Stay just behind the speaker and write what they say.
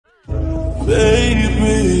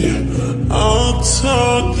Baby, I'm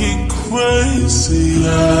talking crazy.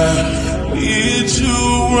 I need you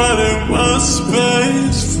running my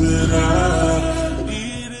space, but I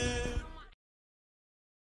need it.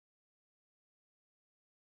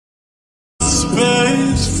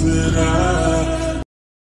 Space, but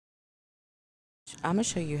I'm going to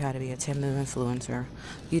show you how to be a Temu influencer.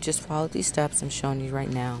 You just follow these steps I'm showing you right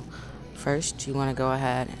now. First, you want to go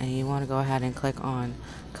ahead and click on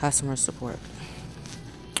customer support.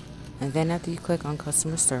 And then after you click on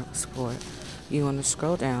customer support, you want to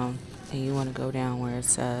scroll down and you want to go down where it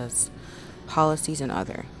says policies and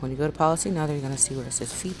other. When you go to policy and other, you're going to see where it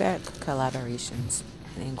says feedback, collaborations,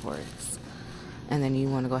 and inquiries. And then you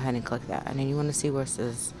want to go ahead and click that. And then you want to see where it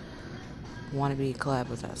says want to be collab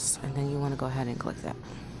with us. And then you want to go ahead and click that.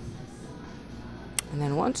 And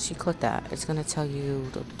then once you click that, it's going to tell you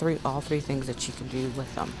all three things that you can do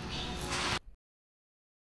with them.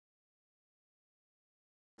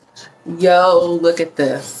 Yo, look at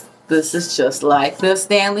this. This is just like the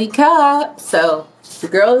Stanley cup. So the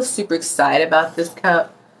girl is super excited about this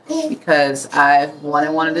cup because I've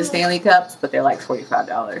wanted one of the Stanley cups, but they're like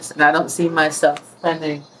 $45. And I don't see myself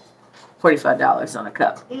spending $45 on a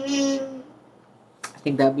cup. I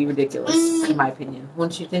think that'd be ridiculous, in my opinion.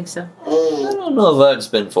 Wouldn't you think so? I don't know if I'd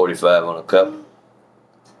spend $45 on a cup.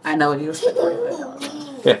 I know you'll spend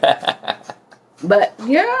 $45 on. But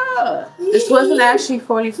yeah, this wasn't actually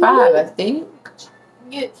 $45, I think.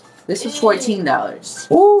 This was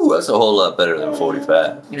 $14. Ooh, that's a whole lot better than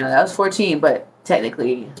 $45. You know, that was $14, but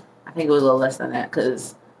technically, I think it was a little less than that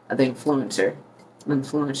because of the influencer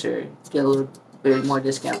get a little bit more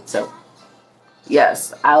discount. So,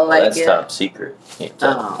 yes, I like That's it. top secret. Can't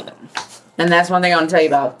tell me that. And that's one thing I want to tell you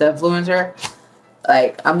about the influencer.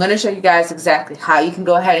 Like, I'm going to show you guys exactly how you can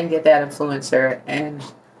go ahead and get that influencer and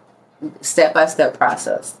step-by-step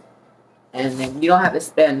process. And then you don't have to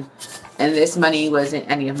spend, and this money wasn't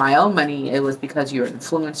any of my own money, it was because you're an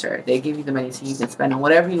influencer. They give you the money so you can spend on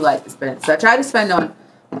whatever you like to spend. So I try to spend on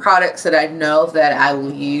products that I know that I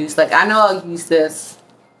will use. Like, I know I'll use this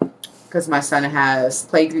because my son has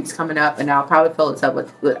play groups coming up, and I'll probably fill it up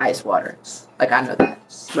with ice water. Like, I know that.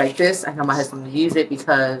 Like this, I know my husband will use it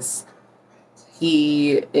because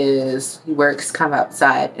he works kind of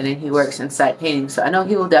outside, and then he works inside painting. So I know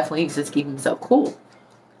he will definitely use this to keep himself cool.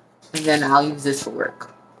 And then I'll use this for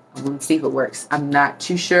work. I'm going to see if it works. I'm not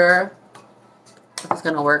too sure if it's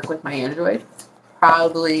going to work with my Android.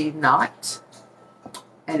 Probably not.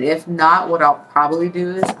 And if not, what I'll probably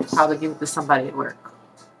do is I'll probably give it to somebody at work.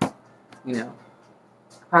 You know.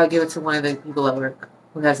 Probably give it to one of the people at work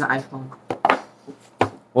who has an iPhone.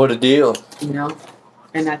 What a deal. You know.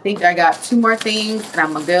 And I think I got 2 more things, and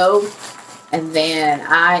I'm going to go. And then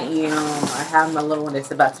I have my little one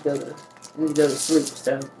that's about to go to sleep.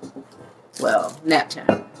 So, well, nap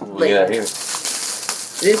time. What we got here?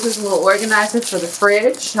 This is a little organizer for the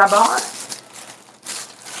fridge I bought.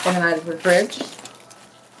 Organizer for the fridge.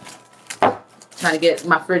 Trying to get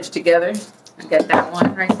my fridge together. I got that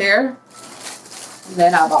one right there. And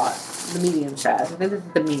then I bought the medium size. I think this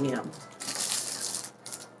is the medium.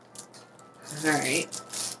 Alright.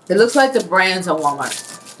 It looks like the brands on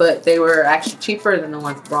Walmart, but they were actually cheaper than the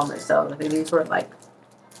ones at Walmart. So I think these were like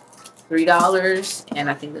 $3, and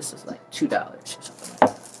I think this was like $2 or something like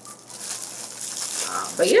that.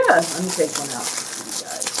 But yeah, let me take one out for you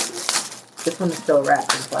guys. This one is still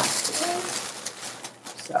wrapped in plastic.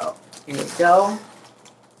 So here we go.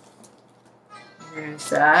 There's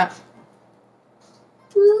that.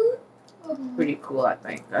 Pretty cool, I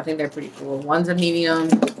think. I think they're pretty cool. One's a medium.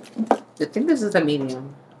 I think this is a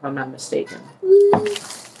medium, if I'm not mistaken.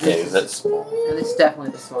 Yeah, that's small. And it's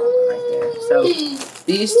definitely the small one right there. So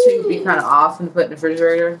these two be kind of awesome to put in the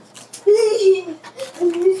refrigerator.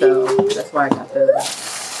 So that's why I got those.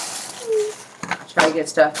 I try to get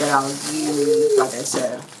stuff that I'll use, like I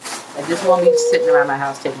said. I just won't be sitting around my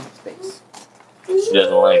house taking up space. She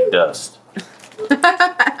doesn't like dust.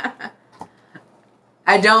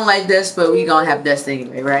 I don't like dust, but we gonna have dust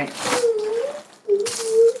anyway, right?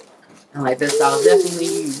 And like this, I'll definitely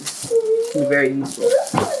use. It's very useful.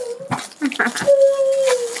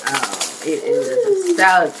 It is a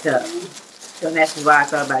salad cup. Don't ask me why I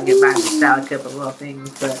thought about getting my salad cup of all things,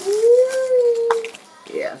 but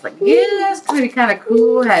yeah, it's like, yeah, that's pretty kind of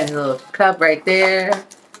cool. Has a little cup right there,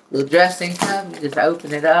 little dressing cup. You just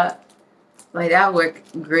open it up. Like that work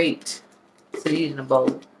great. So using a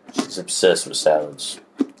bowl. She's obsessed with salads.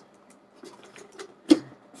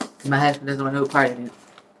 My husband doesn't want no part in it.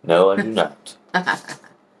 No, I do not. And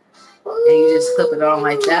you just clip it on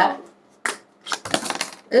like that.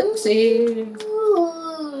 Oopsie.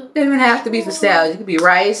 Doesn't even have to be for salads. It could be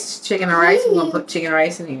rice, chicken and rice. We're gonna put chicken and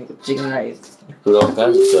rice in here. Chicken and rice. Put all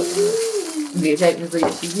kinds of stuff in there. Yeah, technically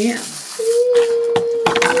yes, you can.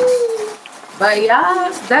 But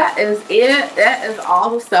yes, that is it. That is all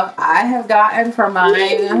the stuff I have gotten from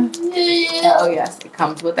mine. Oh yes, it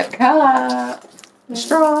comes with a cup, a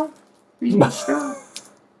straw. Straw.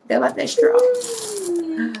 They like that straw.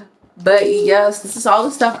 But yes, this is all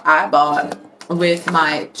the stuff I bought with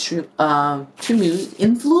my Temu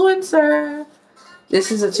influencer.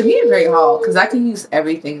 This is to me a great haul because I can use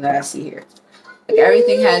everything that I see here. Like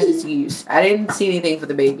everything has its use. I didn't see anything for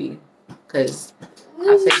the baby because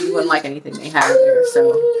I said you wouldn't like anything they have there.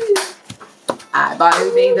 So I bought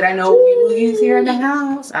everything that I know we will use here in the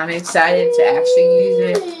house. I'm excited to actually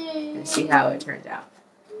use it and see how it turns out.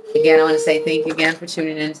 Again, I want to say thank you again for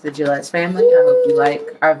tuning in to the Gillette's family. I hope you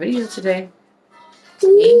like our video today.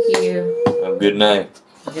 Thank you. Have a good night.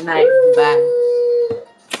 Good night. Bye.